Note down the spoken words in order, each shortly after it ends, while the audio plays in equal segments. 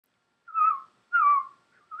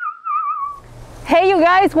Hey you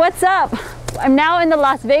guys, what's up? I'm now in the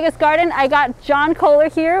Las Vegas garden. I got John Kohler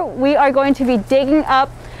here. We are going to be digging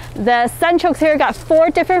up the sunchokes here. Got 4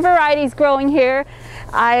 different varieties growing here.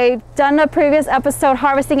 I've done a previous episode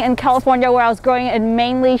harvesting in California where I was growing it in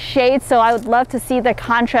mainly shade, so I would love to see the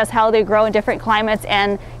contrast, how they grow in different climates,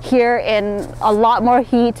 and here in a lot more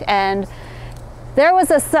heat. And there was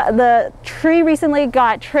the tree recently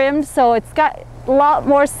got trimmed, so it's got a lot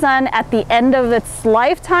more sun at the end of its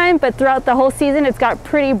lifetime, but throughout the whole season it's got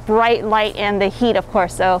pretty bright light and the heat, of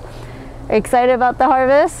course. So excited about the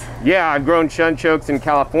harvest? Yeah, I've grown sunchokes in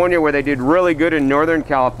California where they did really good in Northern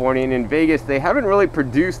California, and in Vegas they haven't really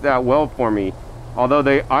produced that well for me, although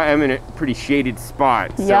I am in a pretty shaded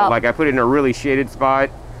spot. So like I put it in a really shaded spot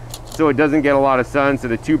so it doesn't get a lot of sun, so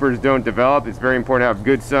the tubers don't develop. It's very important to have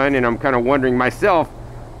good sun, and I'm kind of wondering myself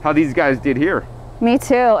how these guys did here. Me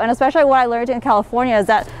too, and especially what I learned in California is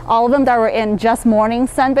that all of them that were in just morning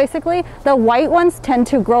sun, basically, the white ones tend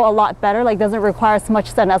to grow a lot better, like doesn't require as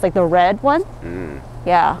much sun as like the red one.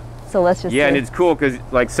 Yeah, so let's just see. And it's cool because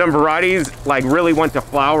like some varieties like really want to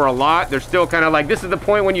flower a lot. They're still kind of like, this is the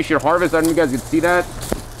point when you should harvest. I don't know if you guys can see that,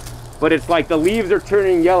 but it's like the leaves are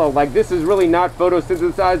turning yellow. Like this is really not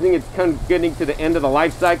photosynthesizing. It's kind of getting to the end of the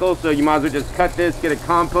life cycle, so you might as well just cut this, get it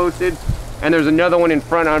composted. And there's another one in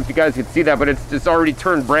front. I don't know if you guys can see that, but it's just already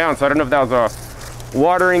turned brown. So I don't know if that was a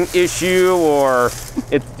watering issue or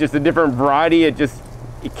it's just a different variety. It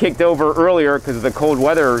kicked over earlier because of the cold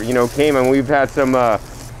weather, you know, came, and we've had some,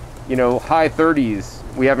 you know, high 30s.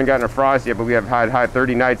 We haven't gotten a frost yet, but we have had high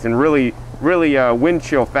 30 nights and really wind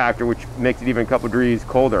chill factor, which makes it even a couple degrees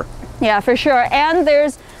colder. Yeah, for sure. And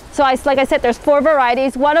like I said, there's 4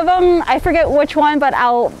 varieties. One of them, I forget which one, but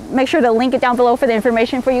I'll make sure to link it down below for the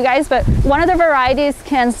information for you guys. But one of the varieties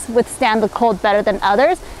can withstand the cold better than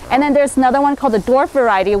others. And then there's another one called the dwarf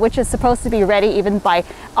variety, which is supposed to be ready even by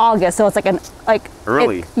August. So it's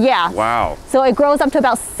early. Yeah. Wow. So it grows up to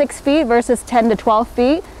about 6 feet versus 10 to 12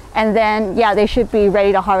 feet. And then, yeah, they should be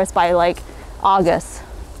ready to harvest by like August.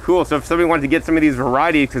 Cool. So if somebody wanted to get some of these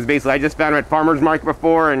varieties, because basically I just found them at farmer's market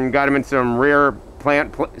before and got them in some rare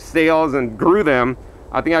plant sales and grew them.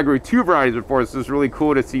 I think I grew 2 varieties before, so it's really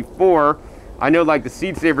cool to see 4. I know like the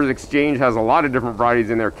Seed Savers Exchange has a lot of different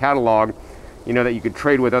varieties in their catalog, you know, that you could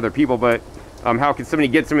trade with other people, but how can somebody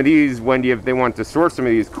get some of these, Wendy, if they want to source some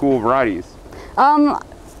of these cool varieties?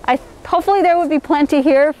 Hopefully there would be plenty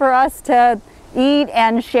here for us to eat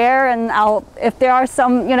and share, and if there are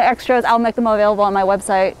some, you know, extras, I'll make them available on my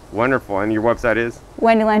website. Wonderful. And your website is?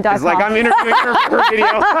 WendiLand.com. It's like I'm interviewing her for her video.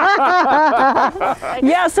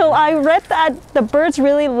 Yeah, so I read that the birds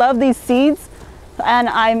really love these seeds, and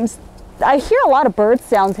I hear a lot of bird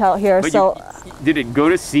sounds out here. But did it go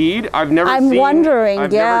to seed? I've never seen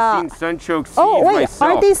sunchoke seeds myself.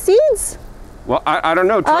 Aren't these seeds? Well, I don't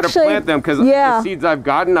know. Try to plant them, because the seeds I've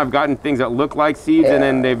gotten things that look like seeds, and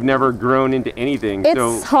then they've never grown into anything.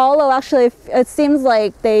 It's hollow, actually. It seems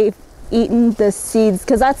like they've eaten the seeds,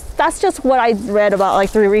 because that's just what I read about,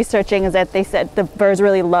 like through researching, is that they said the birds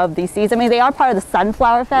really love these seeds. I mean, they are part of the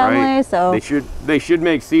sunflower family, so they should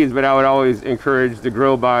make seeds, but I would always encourage to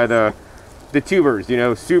grow by the tubers. You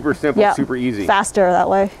know, super simple, super easy, faster that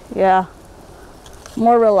way. Yeah,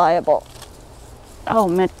 more reliable. Oh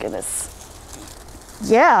my goodness.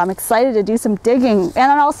 Yeah, I'm excited to do some digging. And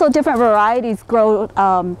then also different varieties grow,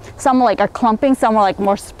 some like are clumping, some are like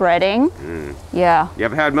more spreading. Yeah.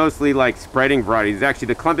 I've had mostly like spreading varieties. Actually,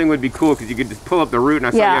 the clumping would be cool because you could just pull up the root, and I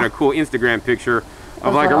saw you had a cool Instagram picture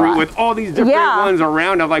of like a root with all these different ones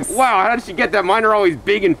around. I'm like, wow, how did she get that? Mine are always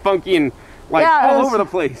big and funky and like all over the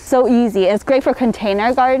place. So easy. It's great for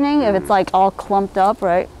container gardening if it's like all clumped up,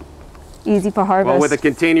 right? Easy for harvest. Well, with a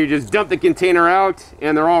container, you just dump the container out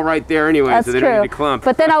and they're all right there anyway, so they don't need to clump.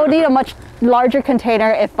 But then I would need a much larger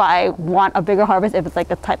container if I want a bigger harvest, if it's like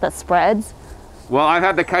the type that spreads. Well, I've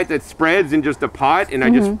had the kite that spreads in just a pot, and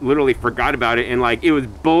I just literally forgot about it, and like it was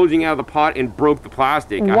bulging out of the pot and broke the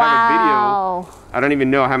plastic. Wow. I have a video. I don't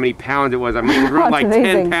even know how many pounds it was. I mean, it grew like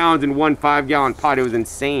 10 pounds in one 5-gallon pot. It was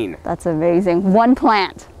insane. That's amazing. One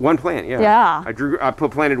plant. One plant, yeah. Yeah. I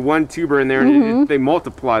planted 1 tuber in there, and they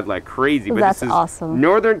multiplied like crazy. But that's awesome.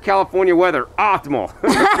 Northern California weather, optimal for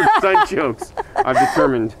sunchokes, I've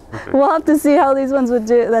determined. We'll have to see how these ones would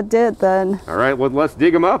do then. All right, well, let's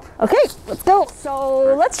dig them up. Okay, let's go.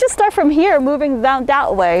 So let's just start from here, moving down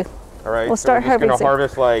that way. All right, we'll start harvesting. We're just gonna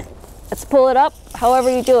harvest like... Let's pull it up, however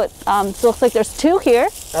you do it. So it looks like there's 2 here.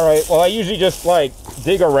 All right, well, I usually just like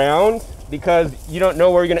dig around because you don't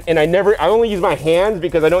know where you're gonna, and I only use my hands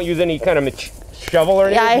because I don't use any kind of shovel or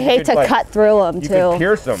anything. Yeah, I hate to cut through them too. You can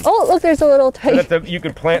pierce them. Oh, look, there's a little tight. So you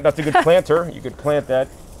could plant, that's a good planter. You could plant that.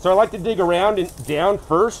 So I like to dig around and down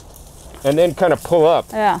first and then kind of pull up.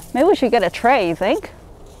 Yeah, maybe we should get a tray, you think?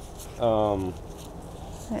 Got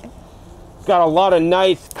a lot of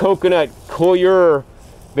nice coconut coir,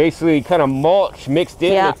 basically kind of mulch mixed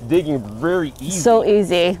in. It's digging very easy. So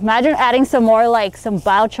easy. Imagine adding some more like some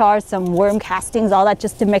biochar, some worm castings, all that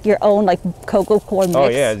just to make your own like cocoa coir mix. Oh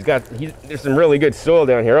yeah, there's some really good soil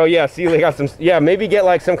down here. Oh yeah, see they got some, yeah, maybe get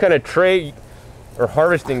like some kind of tray or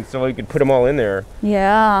harvesting so you could put them all in there.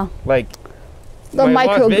 Yeah. Like the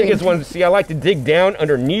Las Vegas ones, see I like to dig down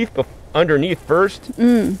underneath first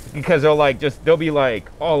because they'll be like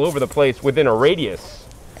all over the place within a radius.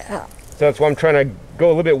 Yeah. So that's why I'm trying to go a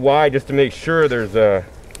little bit wide just to make sure there's a...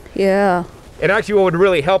 Yeah. And actually what would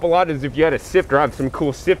really help a lot is if you had a sifter. I have some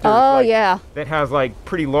cool sifters. Oh, yeah. That has like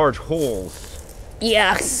pretty large holes.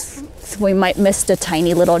 Yes. So we might miss the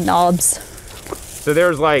tiny little knobs. So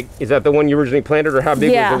there's like, is that the one you originally planted or how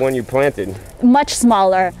big was the one you planted? Much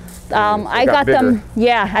smaller. I got them,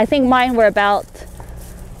 I think mine were about,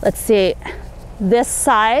 let's see, this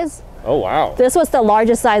size. Oh wow. This was the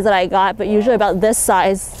largest size that I got, but usually about this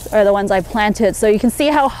size are the ones I planted. So you can see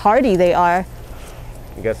how hardy they are.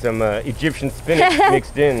 You got some Egyptian spinach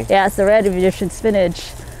mixed in. Yeah, it's the red Egyptian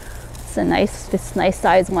spinach. It's a nice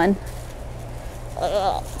size one.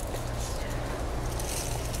 Well,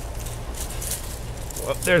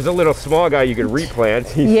 there's a little small guy you could replant.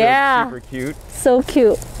 He's so super cute. So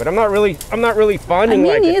cute. But I'm not really finding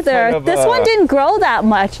like neither. This one didn't grow that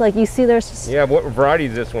much. Like you see there's just... Yeah, what variety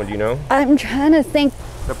is this one, do you know? I'm trying to think.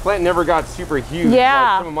 The plant never got super huge. Yeah.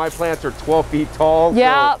 Like some of my plants are 12 feet tall.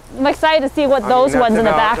 Yeah, so, I'm excited to see what those ones in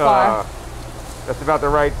the back are. That's about the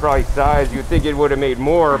right probably size. You'd think it would have made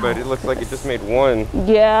more, but it looks like it just made one.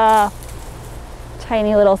 Yeah.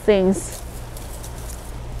 Tiny little things.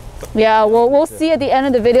 Yeah, well, we'll see at the end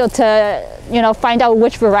of the video to, find out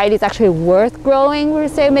which variety is actually worth growing. We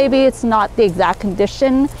say maybe it's not the exact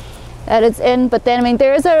condition that it's in, but then, I mean,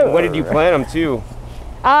 there is a... When did you plant them too?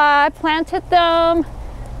 I planted them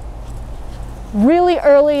really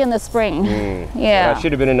early in the spring. Yeah. That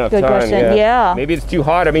should have been enough time. Good question. Yeah. Maybe it's too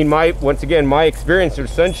hot. I mean, once again, my experience with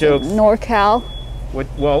Sunchokes... NorCal.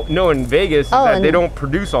 In Vegas, is that they don't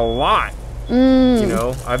produce a lot.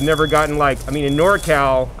 I've never gotten in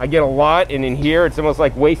NorCal, I get a lot, and in here, it's almost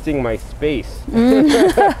like wasting my space.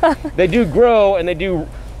 They do grow, and they do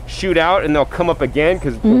shoot out, and they'll come up again,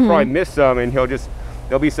 because we'll probably miss some, and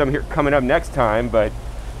there'll be some here coming up next time, but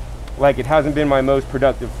it hasn't been my most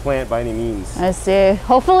productive plant by any means. I see.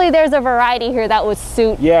 Hopefully there's a variety here that would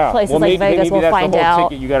suit places like Vegas. Maybe we'll find out.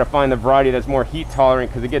 Ticket. You got to find the variety that's more heat tolerant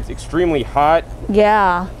because it gets extremely hot.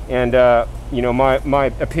 Yeah. And my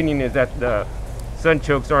opinion is that the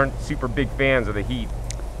Sunchokes aren't super big fans of the heat.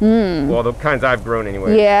 Well, the kinds I've grown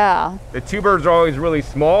anyway. Yeah. The tubers are always really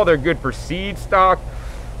small. They're good for seed stock,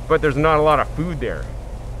 but there's not a lot of food there.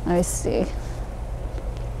 I see.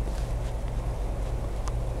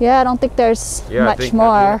 Yeah, I don't think there's much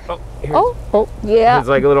more. Yeah. It's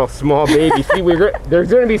like a little small baby. See, there's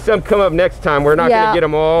going to be some come up next time. We're not going to get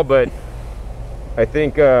them all, but I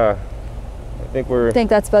think I think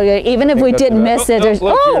that's about it. Even if we did miss it, there's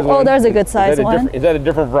there's a good size one. Is that a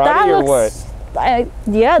different variety or what?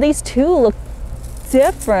 Yeah, these two look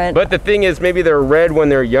different. But the thing is, maybe they're red when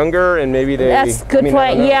they're younger, and maybe they... That's a good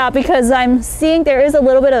point. Yeah, because I'm seeing there is a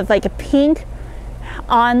little bit of like a pink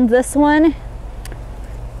on this one.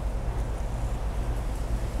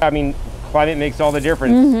 I mean, climate makes all the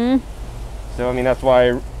difference. So, I mean, that's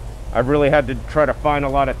why I've really had to try to find a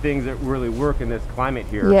lot of things that really work in this climate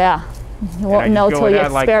here. Yeah. You won't know till you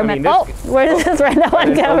experiment. Where is this right now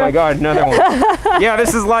on camera? Oh my God, another one. Yeah,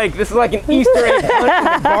 this is like an Easter egg hunt in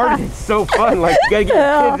the garden. It's so fun. Like, you gotta get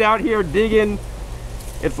your kids out here digging.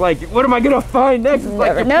 It's like, what am I gonna find next? It's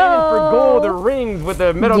like you're panning for gold or rings with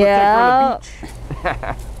a metal detector on the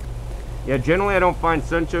beach. Yeah, generally I don't find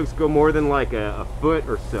Sunchokes go more than like a foot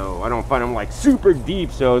or so. I don't find them like super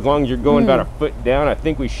deep, so as long as you're going about a foot down, I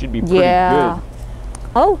think we should be pretty good.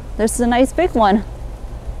 Oh, there's a nice big one.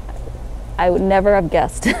 I would never have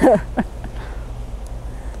guessed.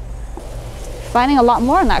 Finding a lot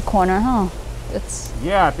more in that corner, huh?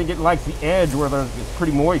 Yeah, I think it likes the edge where it's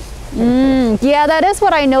pretty moist. Yeah, that is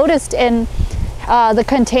what I noticed in the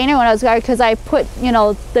container when I was gardening, because I put,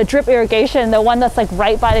 the drip irrigation, the one that's like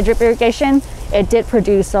right by the drip irrigation, it did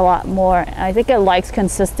produce a lot more. I think it likes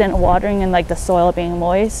consistent watering and like the soil being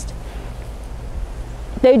moist.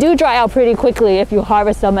 They do dry out pretty quickly if you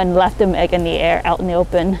harvest them and left them in the air, out in the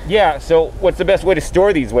open. Yeah, so what's the best way to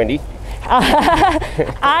store these, Wendi?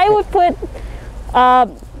 I would put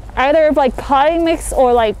either like potting mix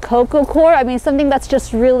or like cocoa coir. I mean, something that's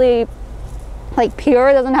just really like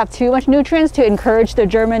pure, doesn't have too much nutrients to encourage the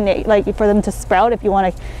germinate, like for them to sprout if you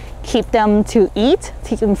want to keep them to eat,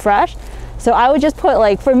 keep them fresh. So I would just put,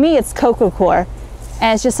 like, for me it's coco coir,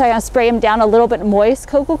 and it's just like I spray them down a little bit moist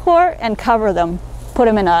coco coir and cover them, put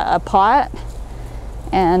them in a pot,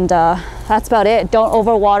 and that's about it. Don't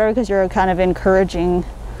overwater because you're kind of encouraging,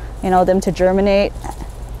 you know, them to germinate.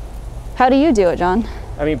 How do you do it, John?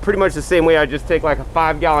 I mean, pretty much the same way. I just take like a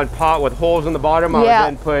 5-gallon pot with holes in the bottom. I would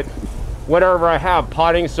then put whatever I have,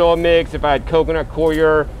 potting soil mix, if I had coconut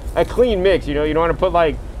coir, a clean mix, you know. You don't want to put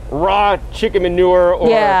like raw chicken manure or,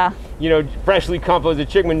 you know, freshly composted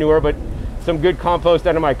chicken manure, but some good compost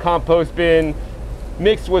out of my compost bin,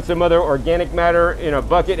 mixed with some other organic matter in a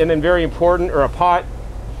bucket, and then very important, or a pot,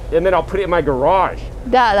 and then I'll put it in my garage.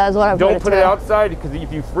 That's what I don't put it outside, because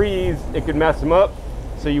if you freeze, it could mess them up.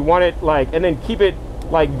 So you want it like, and then keep it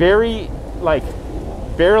like barely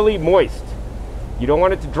moist. You don't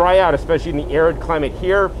want it to dry out, especially in the arid climate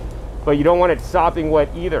here, but you don't want it sopping wet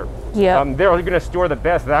either. Yeah. They're going to store the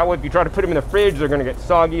best that way. If you try to put them in the fridge, they're going to get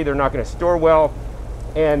soggy. They're not going to store well.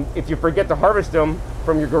 And if you forget to harvest them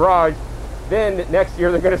from your garage, then next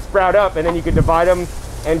year they're going to sprout up, and then you can divide them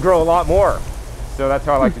and grow a lot more. So that's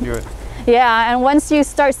how I like to do it. Yeah, and once you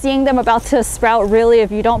start seeing them about to sprout, really,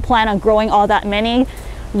 if you don't plan on growing all that many,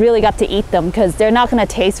 really got to eat them, because they're not going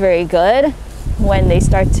to taste very good when they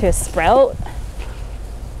start to sprout.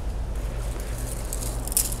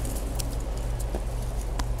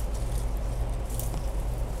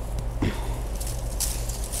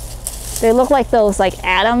 They look like those like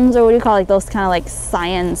atoms, or what do you call, like those kind of like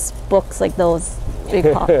science books, like those big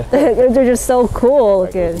they're just so cool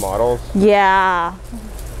looking. Like those models. Yeah,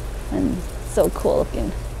 and so cool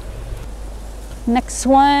looking. Next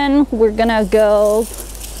one we're gonna go,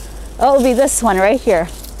 oh, it'll be this one right here.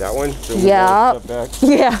 That one? So yeah.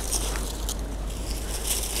 Yeah.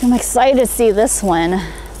 I'm excited to see this one.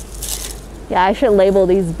 Yeah, I should label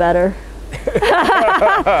these better.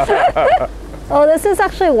 Oh, this is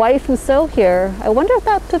actually white fuseau here. I wonder if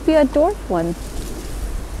that could be a dwarf one,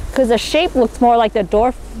 because the shape looks more like the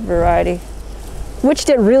dwarf variety, which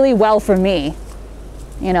did really well for me,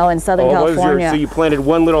 you know, in Southern California. So you planted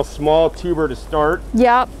one little small tuber to start?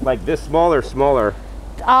 Yep. Like this small or smaller?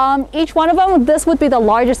 Each one of them, this would be the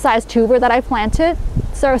largest size tuber that I planted.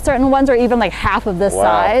 So certain ones are even like half of this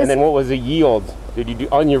size. And then what was the yield? Did you do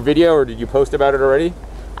on your video, or did you post about it already?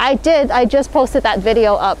 I did. I just posted that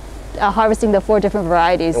video up. Harvesting the 4 different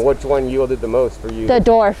varieties. And which one yielded the most for you? The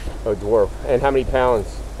dwarf. Oh, dwarf. And how many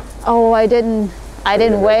pounds? Oh, I didn't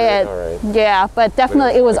weigh it. All right. Yeah, but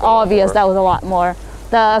definitely it was obvious that was a lot more.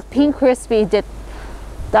 The pink crispy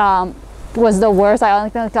was the worst. I only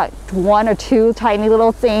got 1 or 2 tiny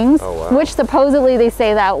little things, which supposedly they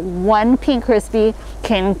say that one pink crispy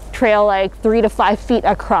can trail like 3 to 5 feet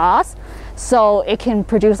across. So it can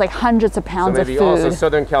produce like hundreds of pounds of food. So maybe also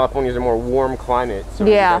Southern California is a more warm climate. So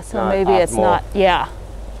yeah, so maybe it's not, yeah.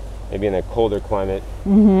 Maybe in a colder climate.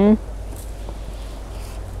 Mm-hmm.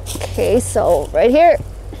 Okay, so right here.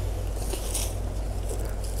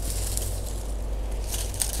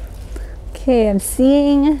 Okay, I'm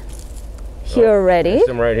seeing here already. There's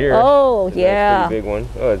some right here. Oh, yeah. That's a pretty big one.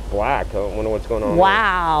 Oh, it's black. I wonder what's going on.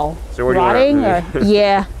 Wow. There. So where do you want or,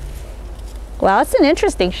 yeah. Wow, it's an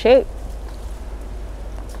interesting shape.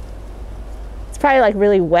 Probably like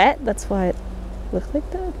really wet, that's why it looks like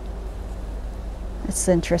that. It's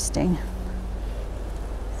interesting.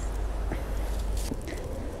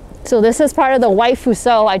 So this is part of the white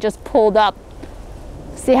fuseau I just pulled up.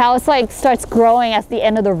 See how it's like starts growing at the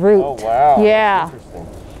end of the root. Oh wow. Yeah.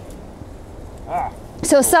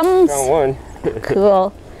 So some found one.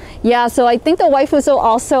 Cool. Yeah, so I think the white fuseau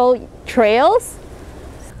also trails.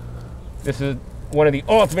 This is one of the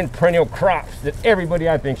ultimate perennial crops that everybody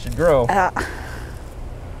I think should grow.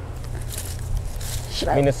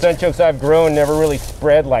 I mean, the sunchokes I've grown never really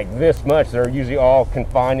spread like this much. They're usually all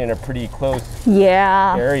confined in a pretty close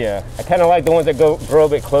area. I kind of like the ones that grow a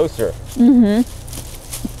bit closer. Mm-hmm.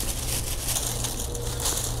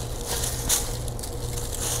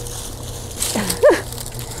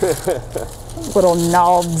 Little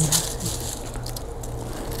knobs.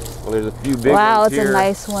 Well, there's a few big ones Wow, it's here. a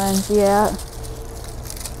nice one. Yeah.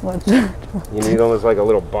 You need almost like a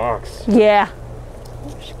little box. Yeah.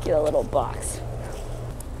 Should get a little box.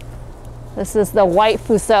 This is the white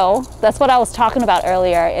fuseau. That's what I was talking about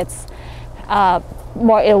earlier. It's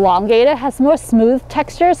more elongated, has more smooth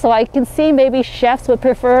texture, so I can see maybe chefs would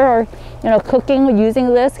prefer, or cooking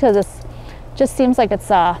using this, because it just seems like it's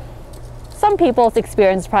some people's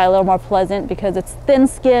experience is probably a little more pleasant because it's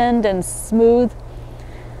thin-skinned and smooth.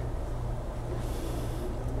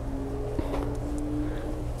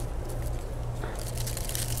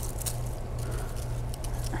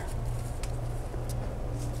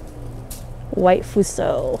 White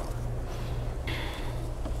Fuso.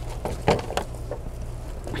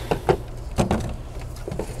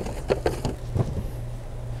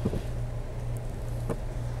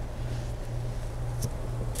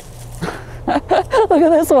 Look at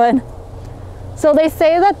this one. So they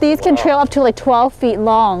say that these can trail up to like 12 feet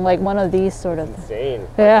long, like one of these sort of. Insane.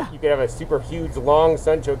 Yeah. You could have a super huge long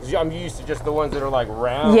sunchoke, because I'm used to just the ones that are like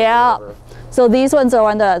round. Yeah. So these ones are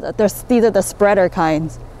on these are the spreader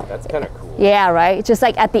kinds. That's kind of cool. Yeah, right? Just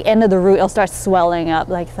like at the end of the root, it'll start swelling up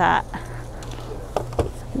like that.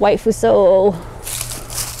 White Fuso.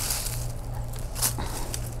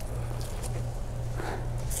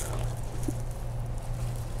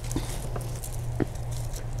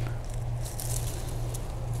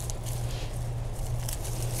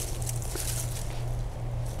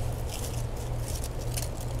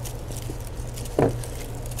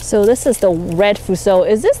 So this is the red Fuso.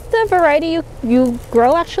 Is this the variety you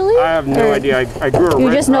grow actually? I have no idea. I grew a red.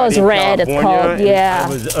 You just know it's red. It's called, yeah. It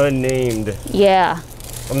was unnamed. Yeah.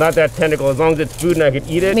 I'm not that technical. As long as it's food and I can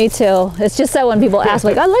eat it. Me too. It's just that when people ask,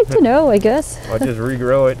 like, I'd like to know, I guess. I'll just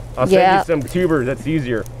regrow it. I'll send you some tubers. That's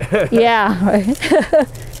easier. Yeah, right.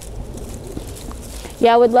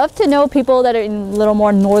 Yeah, I would love to know people that are in a little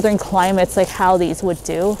more northern climates, like how these would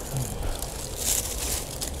do.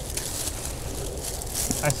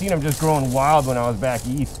 I seen them just growing wild when I was back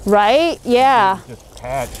east. Right? Yeah. Just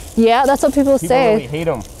patch. Yeah, that's what people say. People really hate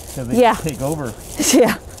them because they take over.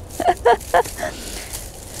 Yeah.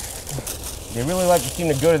 They really like to seem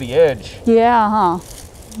to go to the edge. Yeah, huh?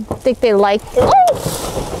 I think they like. Oh!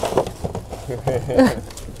 What do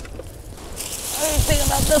you think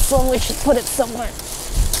about this one? We should put it somewhere.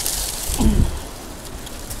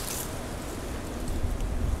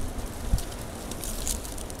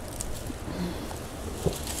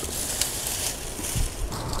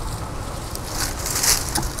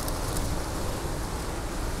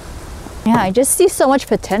 Yeah, I just see so much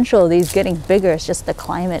potential of these getting bigger. It's just the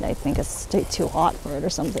climate, I think, is too hot for it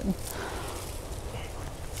or something.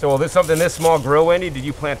 So will this something this small grow, Wendy? Did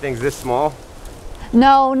you plant things this small?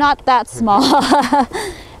 No, not that small.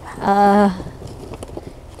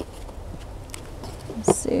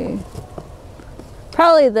 Let's see.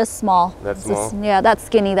 Probably this small. That small? Yeah, that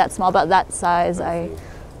skinny, that small, about that size.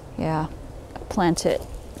 Yeah, plant it.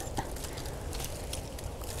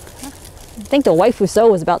 I think the White Fuso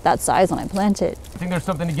was about that size when I planted. I think there's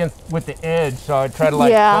something with the edge, so I try to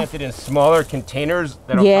like plant it in smaller containers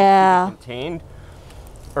that'll be contained,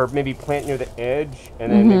 or maybe plant near the edge,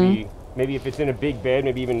 and then maybe if it's in a big bed,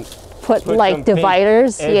 maybe even put like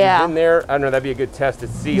dividers. Yeah, in there. I don't know. That'd be a good test to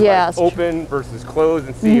see like open versus closed,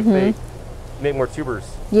 and see if they make more tubers.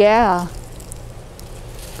 Yeah.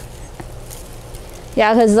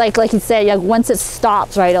 Yeah, because like you said, like once it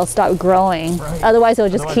stops, right, it'll stop growing. Right. Otherwise, it'll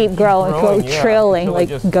just keep growing, trailing, like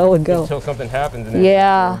go and go. Until something happens. And the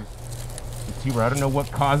tuber. I don't know what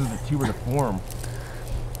causes the tuber to form.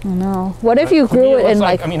 I know. What if you grew it in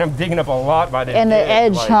like? I mean, I'm digging up a lot by the edge. And the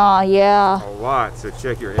edge, like, huh? Yeah. A lot. So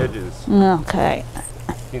check your edges. Okay.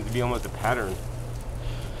 Seems to be almost a pattern.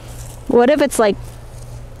 What if it's like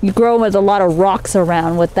you grow with a lot of rocks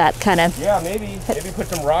around with that kind of... Yeah, maybe put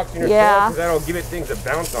some rocks in your soil, because that'll give it things to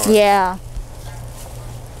bounce on. Yeah.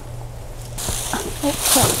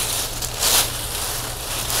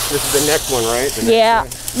 This is the next one, right? The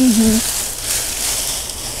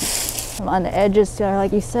on the edges there,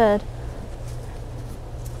 like you said.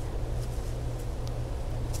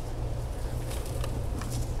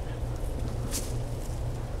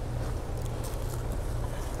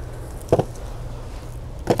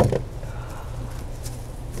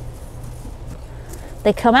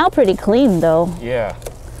 They come out pretty clean though. Yeah.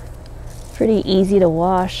 Pretty easy to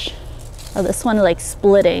wash. Oh, this one like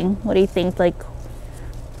splitting. What do you think? Like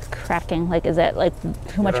cracking? Like is that like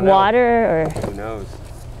too much water or? Who knows?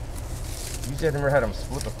 You said I've never had them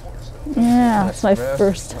split before. So yeah, that's my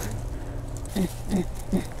first.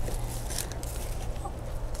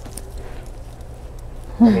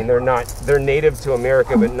 I mean, they're native to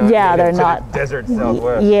America, but not native to the desert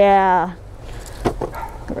Southwest. Yeah.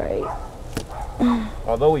 Right.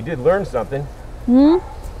 Although we did learn something. We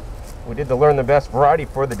did learn the best variety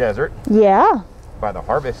for the desert. Yeah. By the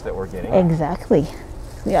harvest that we're getting. Exactly.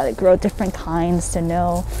 We got to grow different kinds to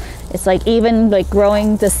know. It's like even like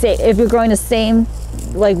growing the same, if you're growing the same,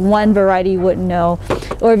 like one variety you wouldn't know.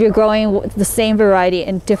 Or if you're growing the same variety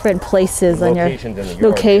in different places on your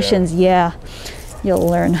locations, you'll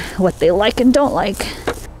learn what they like and don't like.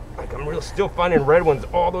 Like I'm still finding red ones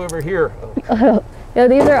all the way over here. Yeah,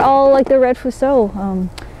 these are all like the red Fuso.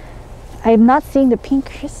 I'm not seeing the pink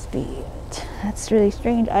crispy. That's really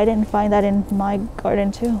strange. I didn't find that in my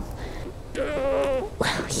garden too.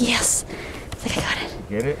 Yes. I think I got it.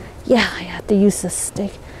 Get it? Yeah, I have to use the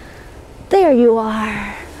stick. There you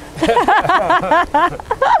are.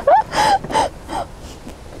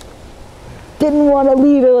 Didn't want to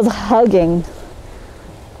leave, it was hugging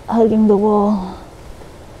the wall.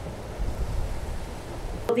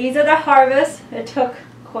 These are the harvests. It took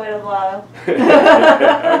quite a while.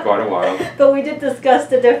 Quite a while. But we did discuss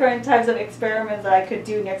the different types of experiments that I could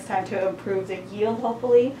do next time to improve the yield,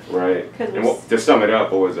 hopefully. Right. And to sum it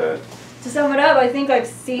up, what was that? To sum it up, I think I've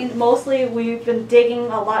seen mostly we've been digging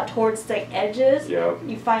a lot towards the edges. Yeah.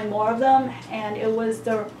 You find more of them, and it was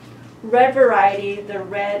the red variety, the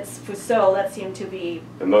red Fuso, that seemed to be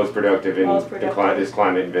the most productive in this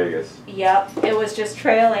climate in Vegas. Yep, it was just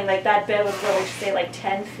trailing, like that bed was really, say, like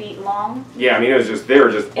 10 feet long. Yeah, I mean, they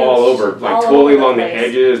were just all over, like totally along the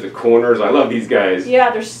edges, the corners. I love these guys. Yeah,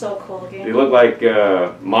 they're so cool looking. They look like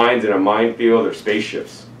mines in a minefield or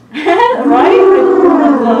spaceships. Right?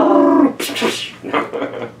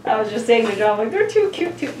 I was just saying to John, like, they're too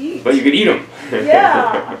cute to eat. But you could eat them.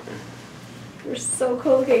 Yeah. They're so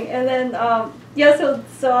cool looking. And then, yeah,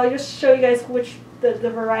 so I'll just show you guys which the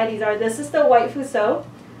varieties are. This is the white Fuso.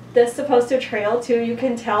 This is supposed to trail too. You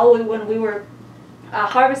can tell when we were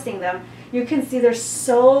harvesting them, you can see there's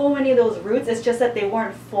so many of those roots. It's just that they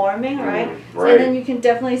weren't forming, right? Right. And then you can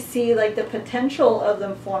definitely see like the potential of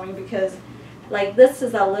them forming because like this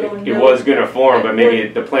is a little It was going to form, but maybe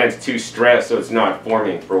the plant's too stressed, so it's not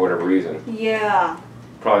forming for whatever reason. Yeah.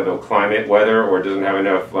 Probably the climate, weather, or it doesn't have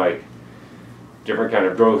enough like different kind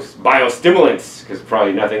of growth biostimulants, because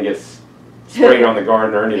probably nothing gets sprayed on the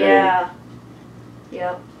garden or anything. Yeah.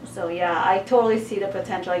 Yep. So yeah, I totally see the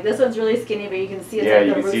potential. Like this one's really skinny, but you can see it's like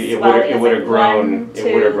you the can see roots it would have grown. One,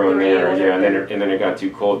 It would have grown three, there. Yeah, and then it got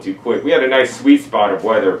too cold too quick. We had a nice sweet spot of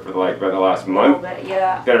weather for like about the last month. Bit,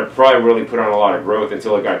 yeah. That it probably really put on a lot of growth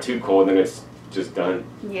until it got too cold, and then it's just done.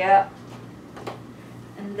 Yeah.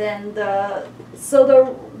 And then the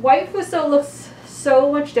white Fuso looks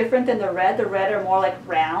so much different than the red. The red are more like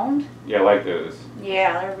round. Yeah, I like those.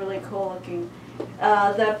 Yeah, they're really cool looking.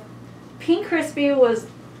 The pink crispy was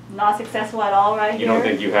not successful at all right here. You don't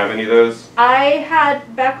think you have any of those? I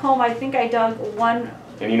had back home, I think I dug one.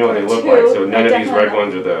 And you know what they look like, so none of these red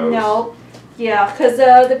ones are those. No. Yeah, because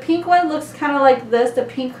the pink one looks kind of like this, the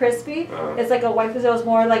pink crispy. It's like a white Fuso. It's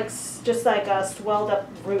more like just like a swelled up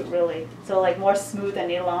root, really. So like more smooth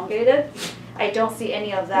and elongated. I don't see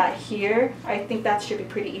any of that here. I think that should be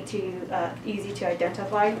pretty easy to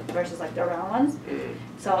identify versus like the round ones.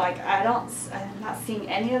 So like I'm not seeing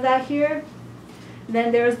any of that here.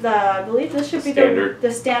 Then there's I believe this should be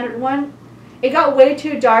the standard one. It got way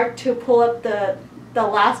too dark to pull up the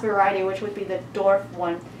last variety, which would be the dwarf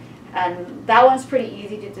one. And that one's pretty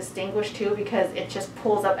easy to distinguish too because it just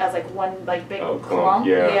pulls up as like one like big clump.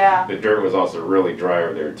 Yeah. The dirt was also really dry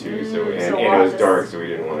over there too, and it was dark, so we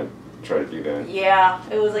didn't want to try to do that. Yeah,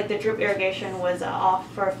 it was like the drip irrigation was off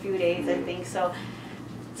for a few days, I think. So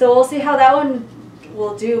we'll see how that one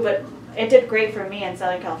will do, but it did great for me in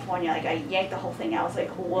Southern California. Like I yanked the whole thing out. I was like,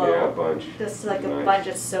 whoa. Yeah, a bunch. This is like a bunch.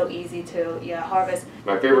 It's so easy to harvest.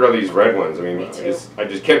 My favorite are these red ones. I mean, I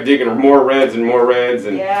just kept digging more reds and more reds,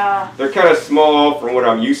 and they're kind of small from what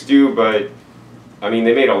I'm used to, but I mean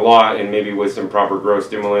they made a lot, and maybe with some proper growth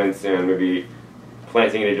stimulants and maybe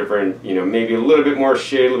planting in a different, maybe a little bit more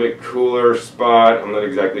shade, a little bit cooler spot. I'm not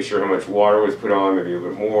exactly sure how much water was put on. Maybe a little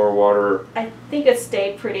bit more water. I think it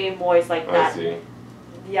stayed pretty moist like that. I see.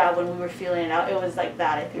 Yeah, when we were feeling it out, it was like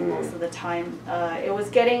that, I think, most of the time. It was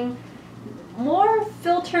getting more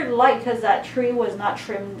filtered light because that tree was not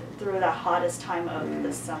trimmed through the hottest time of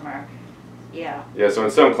the summer. Yeah. Yeah, so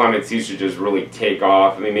in some climates, these should just really take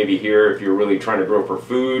off. I mean, maybe here, if you're really trying to grow for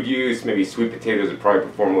food use, maybe sweet potatoes would probably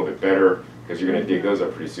perform a little bit better because you're going to dig those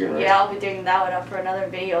up pretty soon, right? Yeah, I'll be digging that one up for another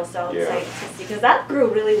video, so it's excited to see, because that grew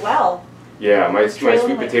really well. Yeah, my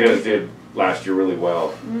sweet potatoes did last year really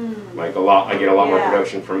well. Like a lot, I get a lot more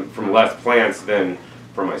production from less plants than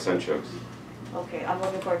from my sunchokes. Okay, I'm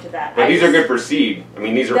looking forward to that. But these are good for seed. I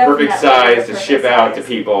mean, these are perfect size to ship out to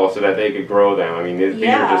people so that they could grow them. I mean, these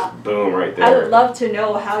are just boom right there. I would love to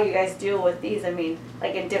know how you guys deal with these. I mean,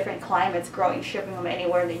 like in different climates, shipping them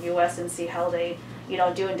anywhere in the U.S. and see how they,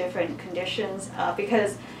 do in different conditions.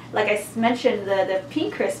 Because, like I mentioned, the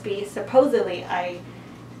pink crispy, supposedly I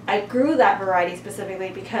grew that variety specifically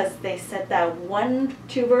because they said that one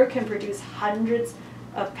tuber can produce hundreds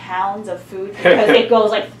of pounds of food because it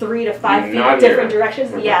goes like 3 to 5 feet different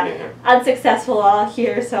directions. Yeah, unsuccessful all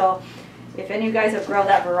here. So if any of you guys have grown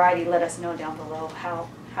that variety, let us know down below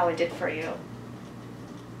how it did for you.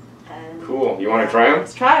 And cool. You want to try them?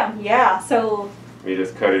 Let's try them. Yeah. So we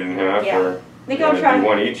just cut it in half. Yeah. I think I'll try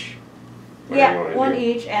one each. Yeah, one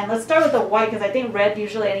each, and let's start with the white because I think red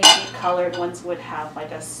usually any deep colored ones would have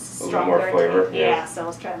like a stronger more flavor. Yeah, so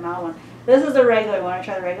let's try that one. This is the regular. You want to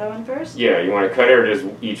try the regular one first? Yeah, you want to cut it or does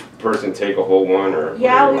each person take a whole one or?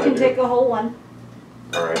 Yeah, we can take a whole one.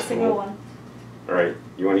 All right. Let's take a whole one. All right,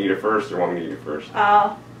 you want to eat it first or want me to eat it first?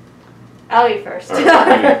 I'll eat first. All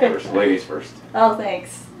right, you eat first. Ladies first. Oh,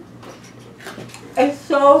 thanks. It's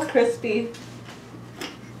so crispy.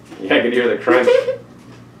 Yeah, I can hear the crunch.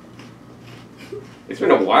 It's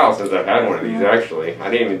been a while since I've had one of these, actually. I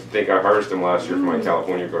didn't even think I harvested them last year for my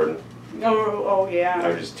California garden. Oh yeah. I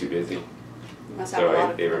was just too busy. Must have a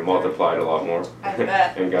lot of they've multiplied a lot more. I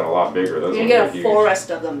bet. And got a lot bigger. Those you get a forest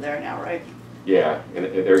of them there now, right? Yeah, and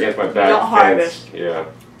they're against my back don't fence. Harvest. Yeah.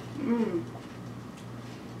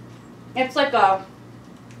 It's like a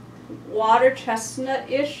water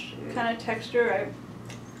chestnut-ish kind of texture, right?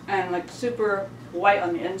 And like super white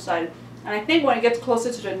on the inside. And I think when it gets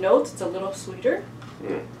closer to the notes, it's a little sweeter.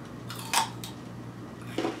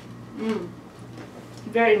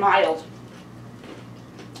 Very mild.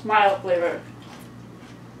 Mild flavor.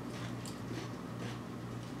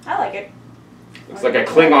 I like it. It's like a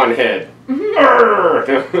Klingon head.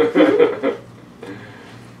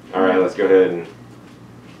 All right, let's go ahead and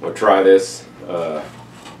we'll try this.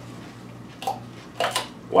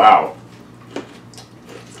 Wow.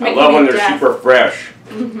 I love when they're super fresh.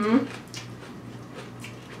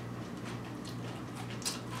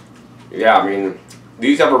 Yeah, I mean,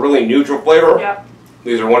 these have a really neutral flavor. Yep.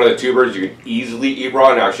 These are one of the tubers you can easily eat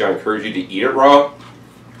raw, and actually I encourage you to eat it raw.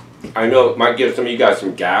 I know it might give some of you guys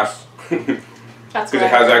some gas. Because it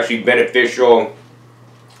has actually beneficial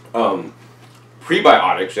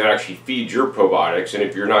prebiotics that actually feed your probiotics, and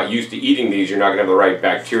if you're not used to eating these, you're not going to have the right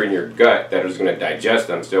bacteria in your gut that is going to digest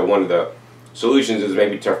them. So one of the solutions is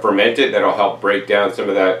maybe to ferment it. That'll help break down some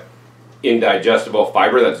of that indigestible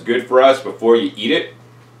fiber that's good for us before you eat it.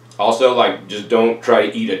 Also, like, just don't try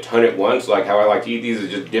to eat a ton at once. Like how I like to eat these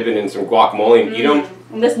is just dip it in some guacamole and eat them.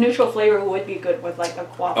 And this neutral flavor would be good with like a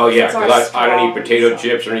guacamole. Oh yeah, because I don't eat potato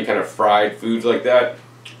chips or any kind of fried foods like that.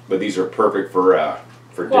 But these are perfect for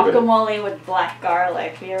guacamole dipping. with black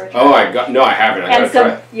garlic. Have you ever tried no, I haven't. I gotta try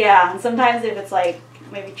it. Yeah, and sometimes if it's like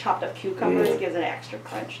maybe chopped up cucumbers, it gives it an extra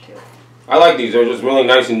crunch too. I like these. They're just really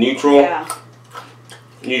nice and neutral. Yeah.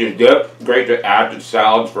 You just dip. Great to add to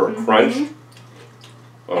salads for a crunch.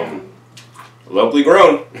 Locally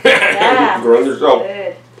grown. Yeah. Grown yourself.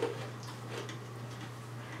 Good.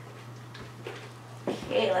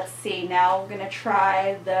 Okay, let's see. Now we're gonna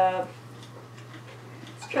try the.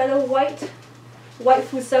 Let's try the white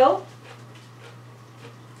fuso.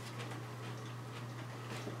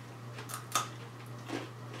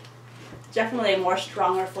 Definitely a more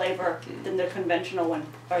stronger flavor than the conventional one,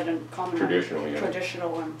 or the common traditional one. Yeah. Traditional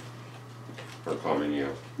one. Or common, yeah.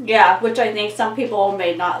 Yeah, which I think some people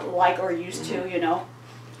may not like or used to, you know.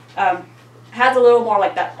 Has a little more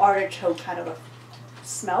like that artichoke kind of a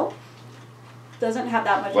smell. Doesn't have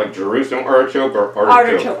that much. Like Jerusalem artichoke or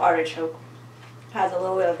artichoke? Artichoke. Has a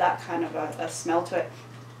little bit of that kind of a smell to it.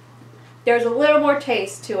 There's a little more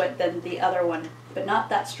taste to it than the other one, but not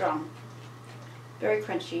that strong. Very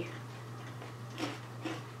crunchy.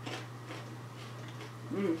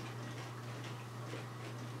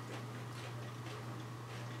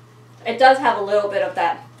 It does have a little bit of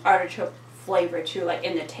that artichoke flavor too, like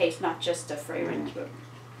in the taste, not just the fragrance, but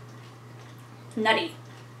nutty.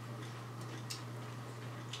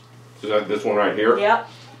 Is that this one right here? Yep.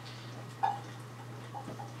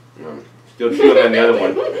 Still chewing on the other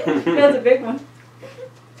one. That's a big one.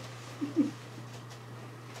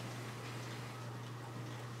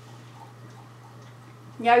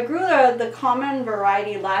 Yeah, I grew the common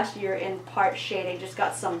variety last year in part shade. I just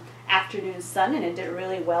got some afternoon sun and it did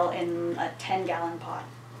really well in a 10-gallon pot.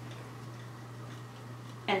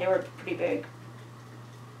 And they were pretty big.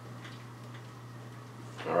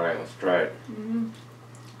 All right, let's try it.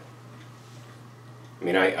 I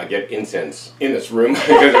mean, I get incense in this room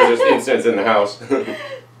because there's just incense in the house.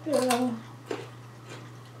 Yeah.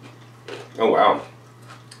 Oh, wow.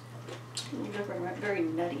 Different, very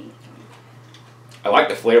nutty. I like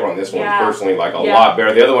the flavor on this one personally, like a Yeah. lot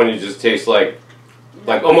better. The other one, you just taste like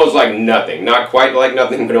almost like nothing. Not quite like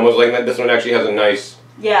nothing, but almost like that. This one actually has a nice,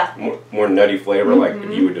 more nutty flavor, like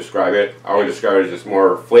if you would describe it. I would describe it as just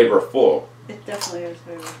more flavorful. It definitely is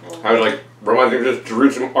flavorful. I would reminds me of just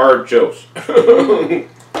Jerusalem artichokes.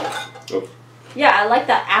 Yeah, I like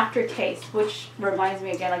that aftertaste, which reminds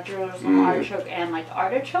me again like Jerusalem artichoke and like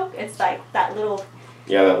artichoke. It's like that little.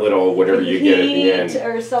 Yeah, that little whatever you get at the end.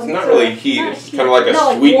 Or something. It's not really heat. It's kind of like a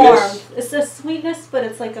sweetness. Like warm. It's a sweetness, but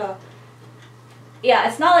it's like a Yeah,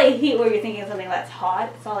 it's not like heat where you're thinking of something that's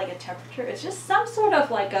hot. It's not like a temperature. It's just some sort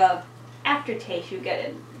of like a aftertaste you get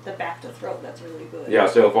in the back of the throat that's really good. Yeah,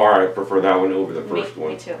 so far I prefer that one over the first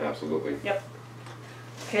one. Me too. Absolutely. Yep.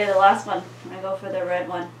 Okay, the last one. I'm going to go for the red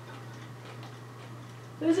one.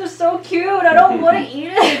 This is so cute. I don't want to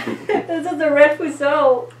eat it. This is the red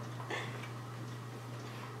Fuso.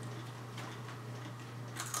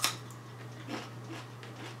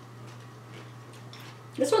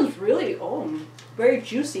 This one's really, very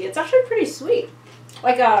juicy. It's actually pretty sweet.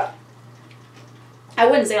 Like I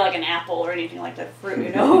wouldn't say like an apple or anything like that fruit,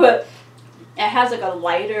 you know, but it has like a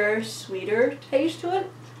lighter, sweeter taste to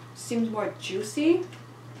it. Seems more juicy.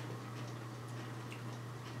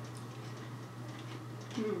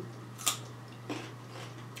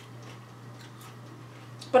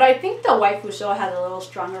 But I think the white Fuso has a little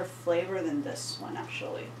stronger flavor than this one,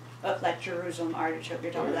 actually. Of that Jerusalem artichoke.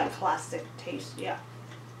 You're talking about that classic taste, yeah.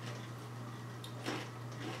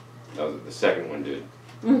 The second one did.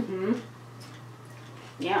 Mm-hmm.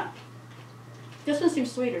 Yeah. This one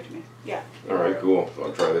seems sweeter to me. Yeah. All right, cool. So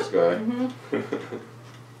I'll try this guy.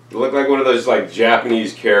 You look like one of those like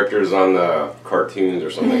Japanese characters on the cartoons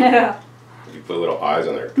or something. Yeah. You put little eyes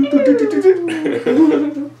on there.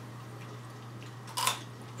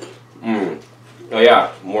 Oh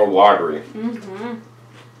yeah, more watery. I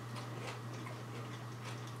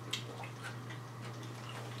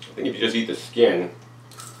think if you just eat the skin.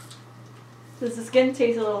 Does the skin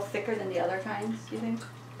taste a little thicker than the other kinds, do you think?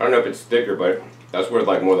 I don't know if it's thicker, but that's where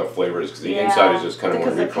like more of the flavor is, because the inside is just kind of more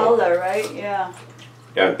neutral. Because of color, right? Yeah.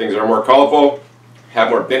 Yeah, and things that are more colorful have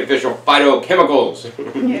more beneficial phytochemicals.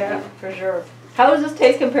 Yeah, for sure. How does this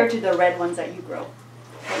taste compared to the red ones that you grow?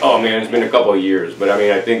 Oh man, it's been a couple of years, but I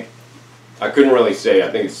mean, I think I couldn't really say.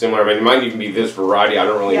 I think it's similar. I mean, it might even be this variety. I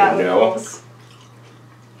don't really know.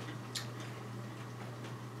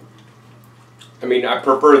 I mean, I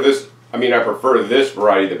prefer this. I mean, I prefer this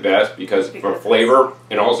variety the best because for flavor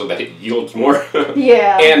and also that it yields more.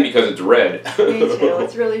 Yeah. And because it's red. Me too.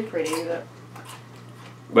 It's really pretty.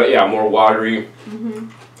 But yeah, more watery.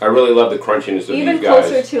 I really love the crunchiness of even these guys.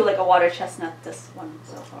 Even closer to like a water chestnut, this one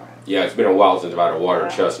so far. Yeah, it's been a while since I've had a water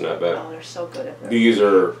chestnut, but they're so good at this. These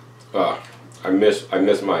are, I miss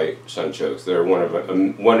my Sunchokes. They're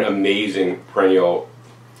one amazing perennial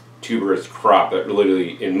tuberous crop that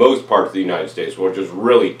literally in most parts of the United States will just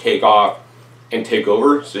really take off and take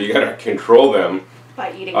over. So you got to control them.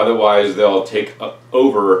 By eating. Otherwise, they'll take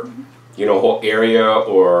over. You know, a whole area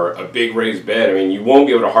or a big raised bed. I mean, you won't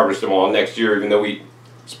be able to harvest them all next year, even though we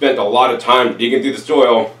spent a lot of time digging through the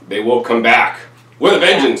soil. They will come back with a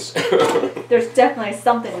vengeance. There's definitely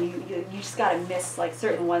something you just gotta miss, like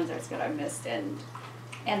certain ones that's gotta miss, and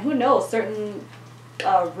who knows, certain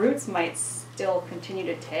roots might still continue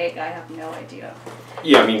to take. I have no idea.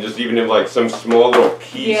 Yeah, I mean, just even if like some small little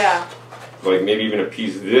piece, like maybe even a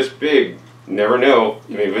piece this big. Never know.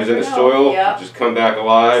 I mean, if it's in the soil, just come back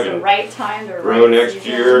alive it's and the right time, the grow right next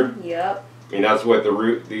season. year. Yep. I mean, that's what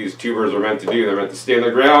these tubers are meant to do. They're meant to stay on the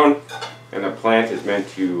ground, and the plant is meant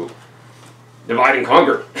to divide and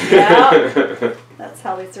conquer. Yeah. That's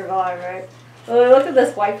how they survive, right? Well, look at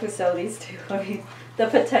this white Fuso, these two. I mean, the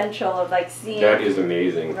potential of like seeing. That is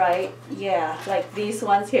amazing. Right? Yeah. Like these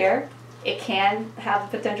ones here, it can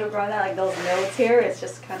have the potential of growing that. Like those nodes here, it's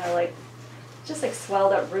just kind of like, just like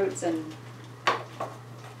swelled up roots and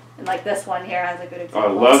like this one here has a good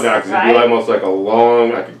example. I love that because it'd be almost like a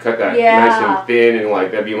long. I could cut that nice and thin, and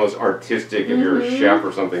like that'd be almost artistic if you're a chef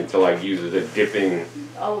or something to like use as a dipping.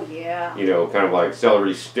 Oh yeah. You know, kind of like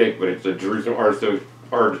celery stick, but it's a Jerusalem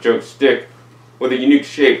artichoke stick with a unique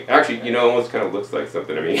shape. Actually, you know, almost kind of looks like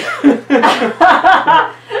something to me.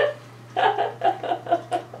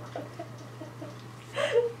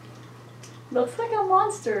 Looks like a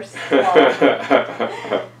monster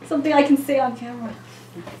swallow. Something I can say on camera.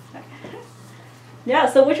 Yeah,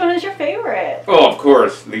 so which one is your favorite? Oh, of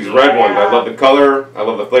course, these red ones. I love the color. I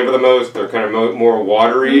love the flavor the most. They're kind of more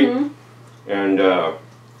watery. And,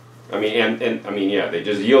 I mean, yeah, they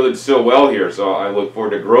just yielded so well here. So I look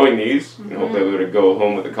forward to growing these. And hopefully I'm going to go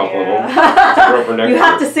home with a couple of them. To grow for next you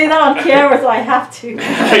have to say that on camera, so I have to.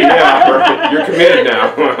 Yeah, perfect. You're committed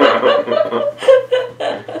now.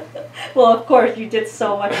 Well, of course, you did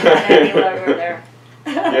so much over there.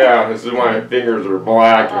 Yeah, this is why my fingers are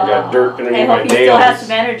black and got dirt underneath my nails. I hope he still has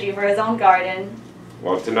some energy for his own garden.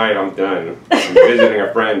 Well, tonight I'm done. I'm visiting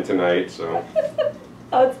a friend tonight, so.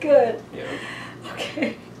 Oh, it's good. Yeah.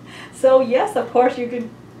 Okay. So, yes, of course, you could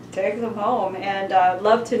take them home. And I'd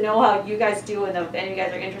love to know how you guys do and if any of you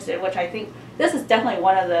guys are interested, which I think this is definitely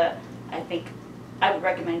one of the, I think I would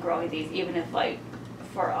recommend growing these, even if, like,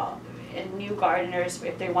 for and new gardeners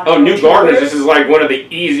if they want. Oh, new gardeners! This is like one of the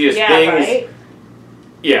easiest things. Right?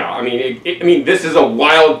 Yeah, I mean, this is a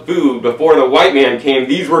wild food. Before the white man came,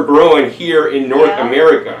 these were growing here in North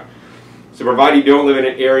America. So provided you don't live in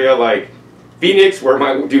an area like Phoenix, where it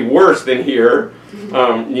might do worse than here,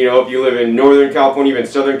 you know, if you live in Northern California, even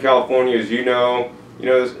Southern California, as you know,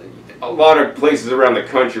 there's a lot of places around the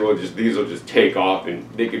country where these will just take off and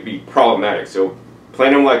they could be problematic. So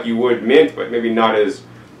plant them like you would mint, but maybe not as,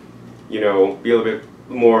 you know, be a little bit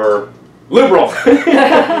more liberal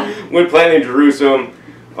when planting Jerusalem.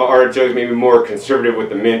 Artichokes maybe more conservative with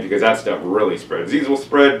the mint because that stuff really spreads. These will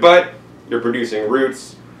spread, but you're producing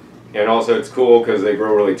roots, and also it's cool because they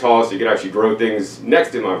grow really tall, so you can actually grow things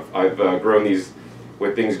next to them. I've grown these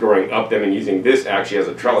with things growing up them and using this actually as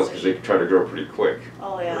a trellis because they try to grow pretty quick.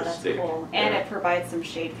 Oh yeah, that's cool. And it provides some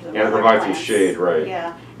shade for the plants. And it provides some shade, right.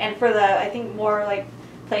 Yeah, and for the, I think more like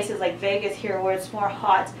places like Vegas here where it's more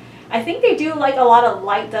hot, I think they do like a lot of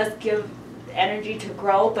light does give energy to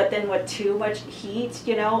grow, but then with too much heat,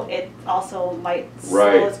 you know, it also might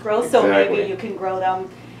slow its growth. So maybe you can grow them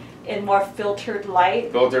in more filtered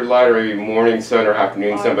light. Filtered light, or maybe morning sun or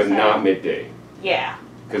afternoon sun, but not midday. Yeah.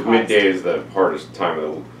 Because midday is the hardest time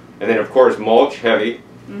of the. And then of course mulch heavy.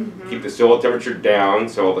 Keep the soil temperature down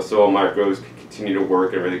so all the soil microbes can continue to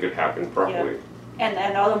work and everything could happen properly. And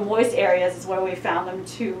then all the moist areas is where we found them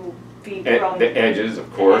to be growing. The edges,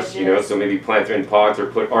 of course, you know, so maybe plant them in pots or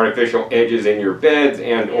put artificial edges in your beds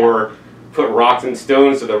and or put rocks and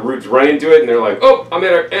stones so the roots run into it and they're like, oh, I'm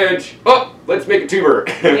at an edge, oh, let's make a tuber.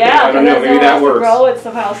 Yeah, I don't know, maybe that works. Grow, it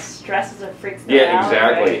somehow stresses and freaks them out. Yeah,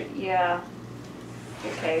 exactly. Right? Yeah.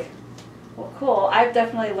 Okay. Well, cool. I've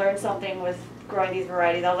definitely learned something with growing these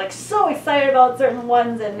varieties. I was like so excited about certain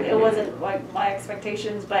ones and it wasn't like my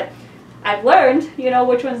expectations, but I've learned, you know,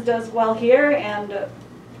 which ones does well here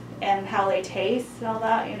and how they taste and all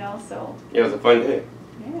that, you know, so. Yeah, it was a fun day.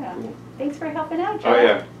 Yeah. Cool. Thanks for helping out, John. Oh,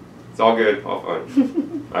 yeah. It's all good. All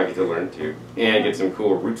fun. I get to learn, too. And get some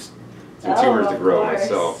cool roots, some tubers to grow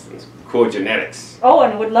myself. And cool genetics. Oh,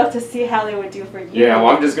 and would love to see how they would do for you. Yeah,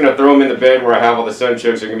 well, I'm just going to throw them in the bed where I have all the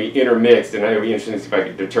sunchokes. They're going to be intermixed, and it'll be interesting to see if I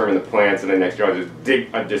can determine the plants, and then next year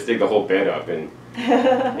I'll just dig the whole bed up. And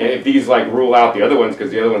if these like rule out the other ones,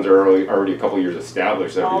 because the other ones are already a couple years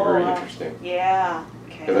established, that'd be very interesting. Yeah.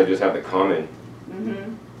 Because I just have the common.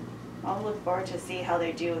 I'll look forward to see how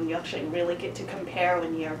they do, and you actually really get to compare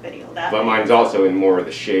when your video. But mine's also in more of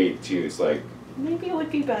the shade too. It's like maybe it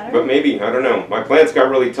would be better. But maybe, I don't know. My plants got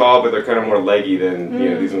really tall, but they're kind of more leggy than you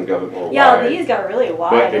know. These ones got a bit more wide. Yeah, these got really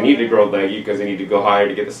wide. But they need to grow leggy because they need to go higher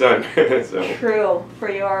to get the sun. So. True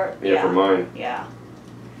for your for mine. Yeah.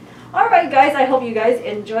 Alright guys, I hope you guys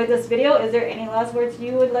enjoyed this video. Is there any last words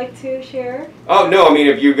you would like to share? Oh no, I mean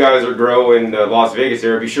if you guys are growing in the Las Vegas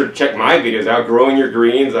area, be sure to check my videos out, Growing Your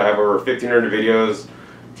Greens. I have over 1,500 videos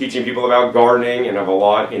teaching people about gardening and I have a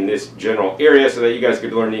lot in this general area so that you guys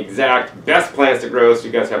could learn the exact best plants to grow so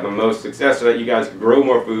you guys have the most success so that you guys can grow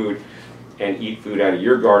more food and eat food out of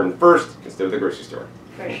your garden first instead of the grocery store.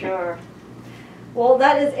 For sure. Well,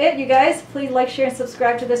 that is it, you guys. Please like, share, and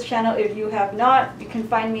subscribe to this channel if you have not. You can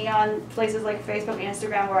find me on places like Facebook and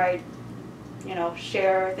Instagram where I, you know,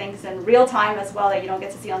 share things in real time as well that you don't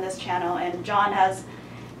get to see on this channel. And John has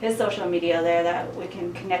his social media there that we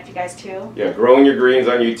can connect you guys to. Yeah, Growing Your Greens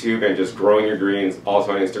on YouTube and just Growing Your Greens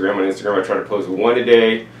also on Instagram. On Instagram, I try to post one a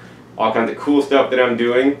day, all kinds of cool stuff that I'm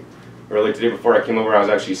doing. Earlier today before I came over, I was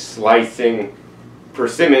actually slicing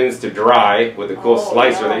persimmons to dry with a cool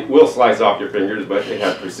slicer. They will slice off your fingers, but they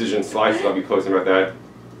have precision slices. I'll be posting about that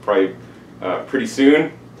probably pretty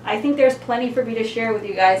soon. I think there's plenty for me to share with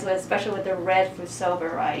you guys, especially with the red Fuso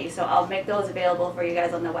variety. So I'll make those available for you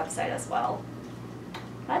guys on the website as well.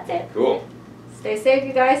 That's it. Cool. Stay safe,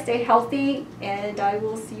 you guys. Stay healthy, and I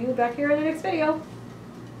will see you back here in the next video.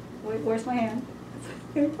 Wait, where's my hand?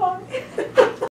 Bye.